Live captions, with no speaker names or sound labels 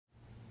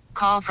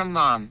call from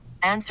mom.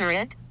 Answer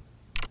it.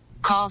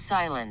 Call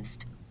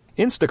silenced.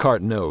 Instacart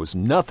knows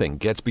nothing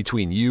gets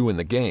between you and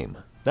the game.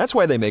 That's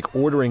why they make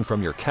ordering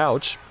from your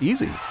couch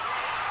easy.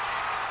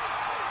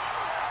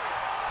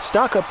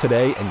 Stock up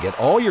today and get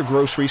all your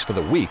groceries for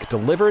the week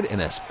delivered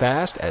in as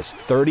fast as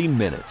 30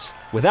 minutes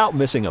without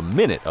missing a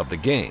minute of the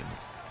game.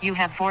 You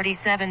have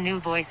 47 new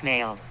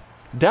voicemails.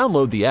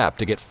 Download the app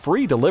to get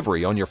free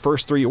delivery on your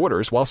first 3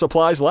 orders while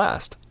supplies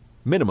last.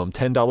 Minimum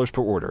 $10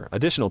 per order.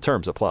 Additional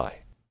terms apply.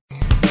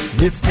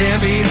 It's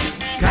Tammy's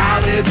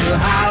College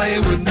of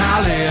Hollywood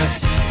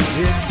Knowledge.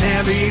 It's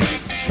Tammy's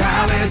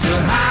College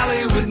of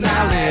Hollywood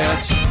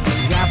Knowledge.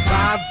 You got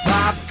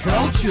pop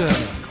culture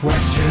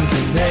questions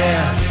in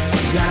there.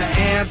 You gotta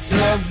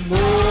answer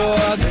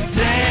more than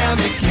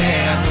Tammy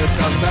can. We're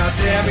talking about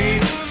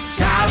Tammy's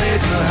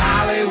College of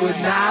Hollywood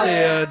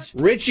Knowledge.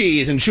 Richie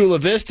is in Chula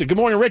Vista. Good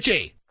morning,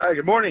 Richie. Hi,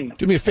 good morning.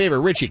 Do me a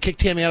favor, Richie. Kick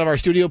Tammy out of our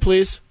studio,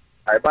 please.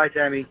 All right, bye,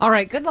 Tammy. All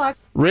right, good luck.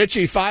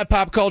 Richie, 5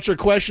 pop culture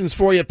questions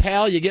for you,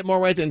 pal. You get more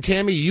right than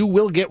Tammy. You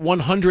will get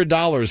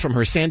 $100 from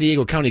her San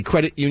Diego County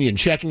Credit Union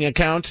checking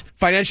account.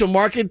 Financial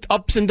market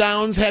ups and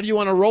downs have you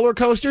on a roller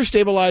coaster.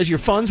 Stabilize your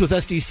funds with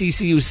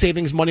SDCCU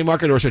Savings Money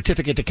Market or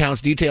Certificate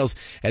Accounts. Details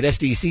at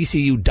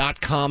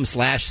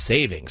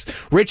sdccu.com/savings.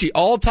 Richie,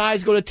 all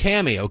ties go to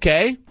Tammy,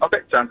 okay? Okay,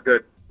 sounds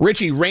good.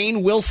 Richie,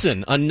 Rainn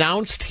Wilson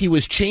announced he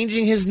was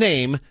changing his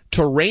name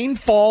to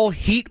Rainfall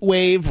Heat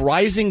Wave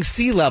Rising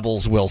Sea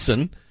Levels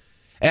Wilson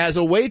as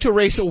a way to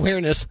raise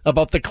awareness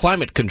about the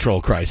climate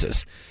control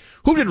crisis.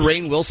 Who did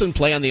Rainn Wilson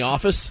play on The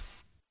Office?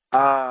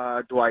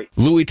 Dwight.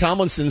 Louis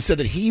Tomlinson said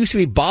that he used to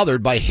be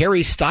bothered by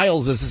Harry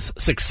Styles'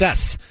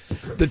 success.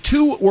 The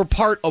two were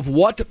part of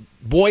what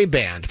boy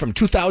band from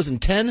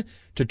 2010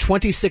 to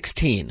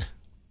 2016?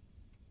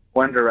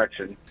 One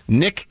Direction.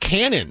 Nick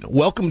Cannon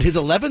welcomed his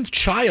 11th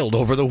child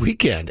over the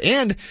weekend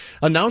and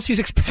announced he's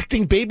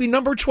expecting baby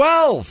number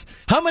 12.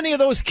 How many of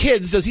those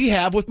kids does he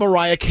have with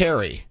Mariah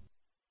Carey?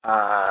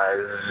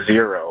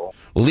 0.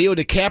 Leo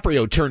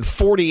DiCaprio turned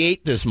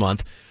 48 this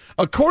month.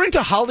 According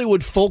to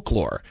Hollywood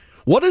folklore,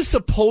 what is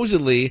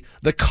supposedly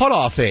the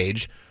cutoff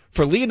age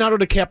for Leonardo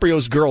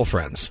DiCaprio's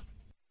girlfriends?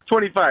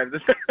 25.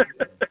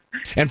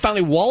 And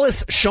finally,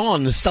 Wallace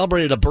Shawn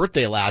celebrated a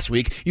birthday last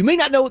week. You may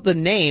not know the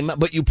name,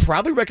 but you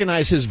probably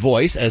recognize his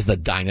voice as the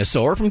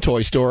dinosaur from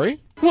Toy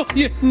Story. Well,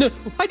 no,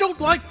 I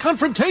don't like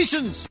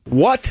confrontations.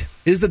 What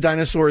is the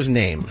dinosaur's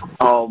name?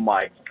 Oh,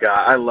 my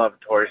God. I love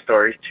Toy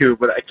Story, too,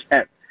 but I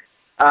can't.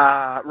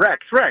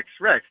 Rex.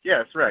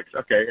 Yes, Rex.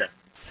 Okay, yeah.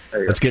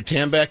 There you Let's get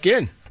Tam back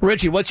in.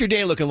 Richie, what's your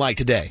day looking like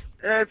today?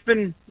 go. It's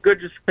been good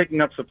just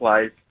picking up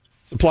supplies.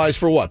 Supplies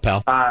for what,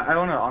 pal? I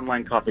own an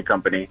online coffee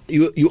company.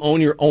 You own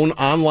your own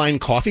online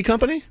coffee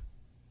company?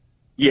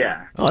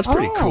 Yeah. Oh, that's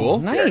pretty cool.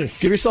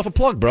 Nice. Give yourself a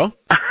plug, bro.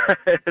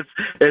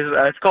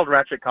 It's called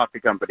Ratchet Coffee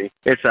Company.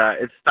 It's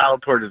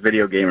styled towards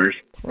video gamers.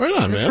 Right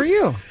on, man. For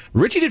you.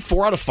 Richie did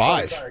 4 out of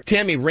 5.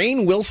 Tammy,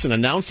 Rainn Wilson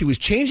announced he was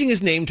changing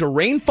his name to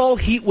Rainfall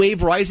Heat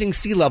Wave Rising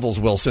Sea Levels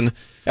Wilson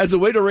as a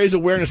way to raise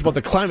awareness about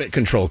the climate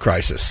control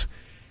crisis.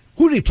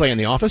 Who did he play in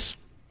The Office?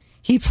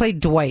 He played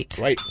Dwight.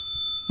 Right.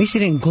 At least he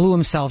didn't glue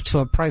himself to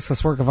a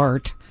priceless work of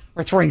art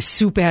or throwing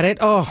soup at it.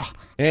 Oh.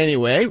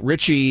 Anyway,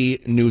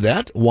 Richie knew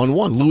that.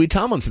 1-1. Louis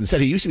Tomlinson said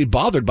he used to be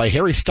bothered by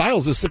Harry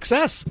Styles'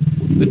 success.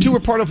 The two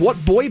were part of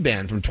what boy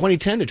band from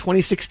 2010 to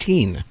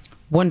 2016?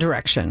 One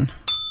Direction.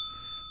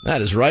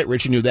 That is right.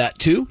 Richie knew that,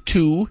 too.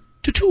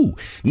 2-2.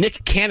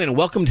 Nick Cannon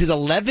welcomed his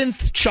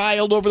 11th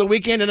child over the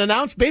weekend and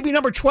announced baby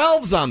number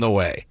 12's on the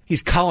way.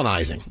 He's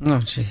colonizing. Oh,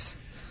 jeez.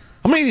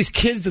 How many of these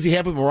kids does he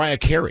have with Mariah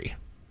Carey?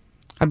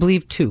 I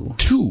believe 2.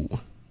 2.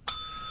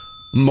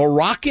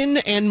 Moroccan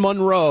and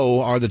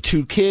Monroe are the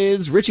 2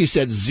 kids. Richie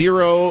said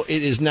 0.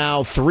 It is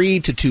now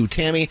 3-2.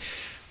 Tammy,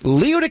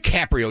 Leo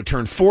DiCaprio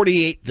turned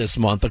 48 this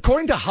month.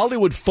 According to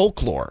Hollywood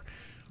folklore,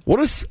 what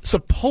is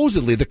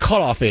supposedly the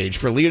cutoff age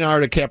for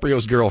Leonardo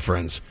DiCaprio's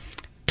girlfriends?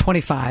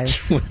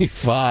 25.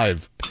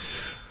 25.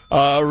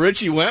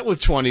 Richie went with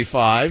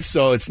 25,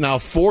 so it's now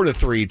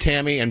 4-3,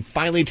 Tammy. And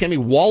finally, Tammy,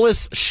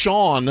 Wallace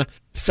Shawn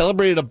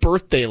celebrated a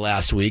birthday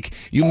last week.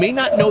 You may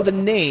not know the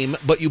name,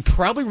 but you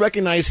probably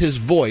recognize his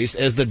voice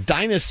as the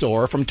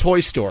dinosaur from Toy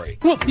Story.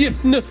 Well,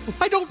 no,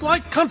 I don't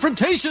like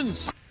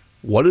confrontations.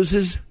 What is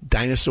his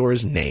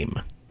dinosaur's name?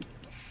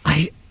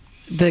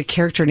 The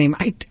character name,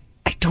 I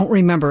don't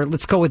remember.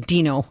 Let's go with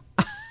Dino.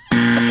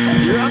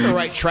 You're on the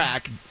right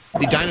track.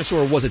 The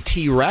dinosaur was a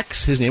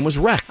T-Rex. His name was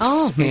Rex.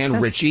 Oh, makes and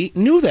sense. Richie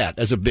knew that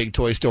as a big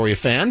Toy Story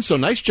fan. So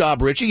nice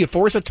job, Richie. You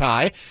force a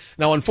tie.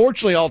 Now,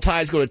 unfortunately, all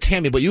ties go to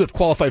Tammy, but you have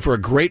qualified for a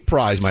great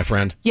prize, my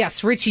friend.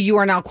 Yes, Richie, you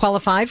are now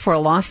qualified for a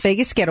Las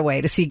Vegas getaway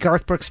to see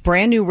Garth Brooks'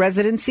 brand new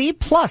residency,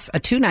 plus a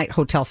 2-night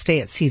hotel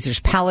stay at Caesar's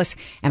Palace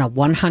and a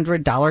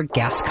 $100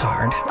 gas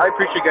card. I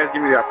appreciate you guys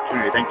giving me the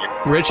opportunity. Thank you.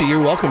 Richie,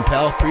 you're welcome,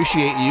 pal.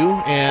 Appreciate you.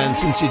 And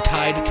since you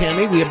tied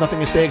Tammy, we have nothing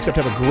to say except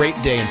have a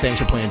great day, and thanks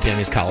for playing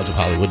Tammy's College of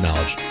Hollywood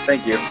Knowledge.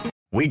 Thank you.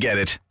 We get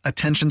it.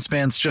 Attention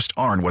spans just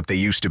aren't what they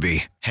used to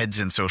be. Heads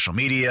in social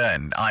media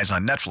and eyes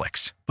on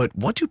Netflix. But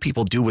what do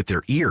people do with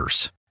their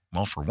ears?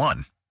 Well, for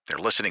one, they're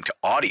listening to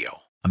audio.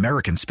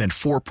 Americans spend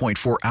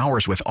 4.4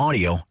 hours with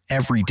audio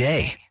every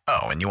day.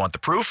 Oh, and you want the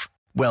proof?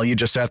 Well, you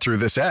just sat through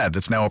this ad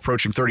that's now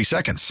approaching 30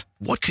 seconds.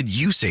 What could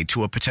you say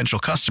to a potential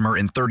customer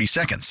in 30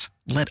 seconds?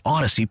 Let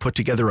Odyssey put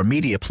together a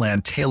media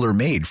plan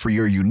tailor-made for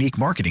your unique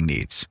marketing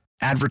needs.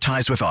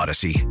 Advertise with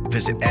Odyssey.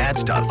 Visit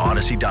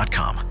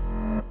ads.odyssey.com.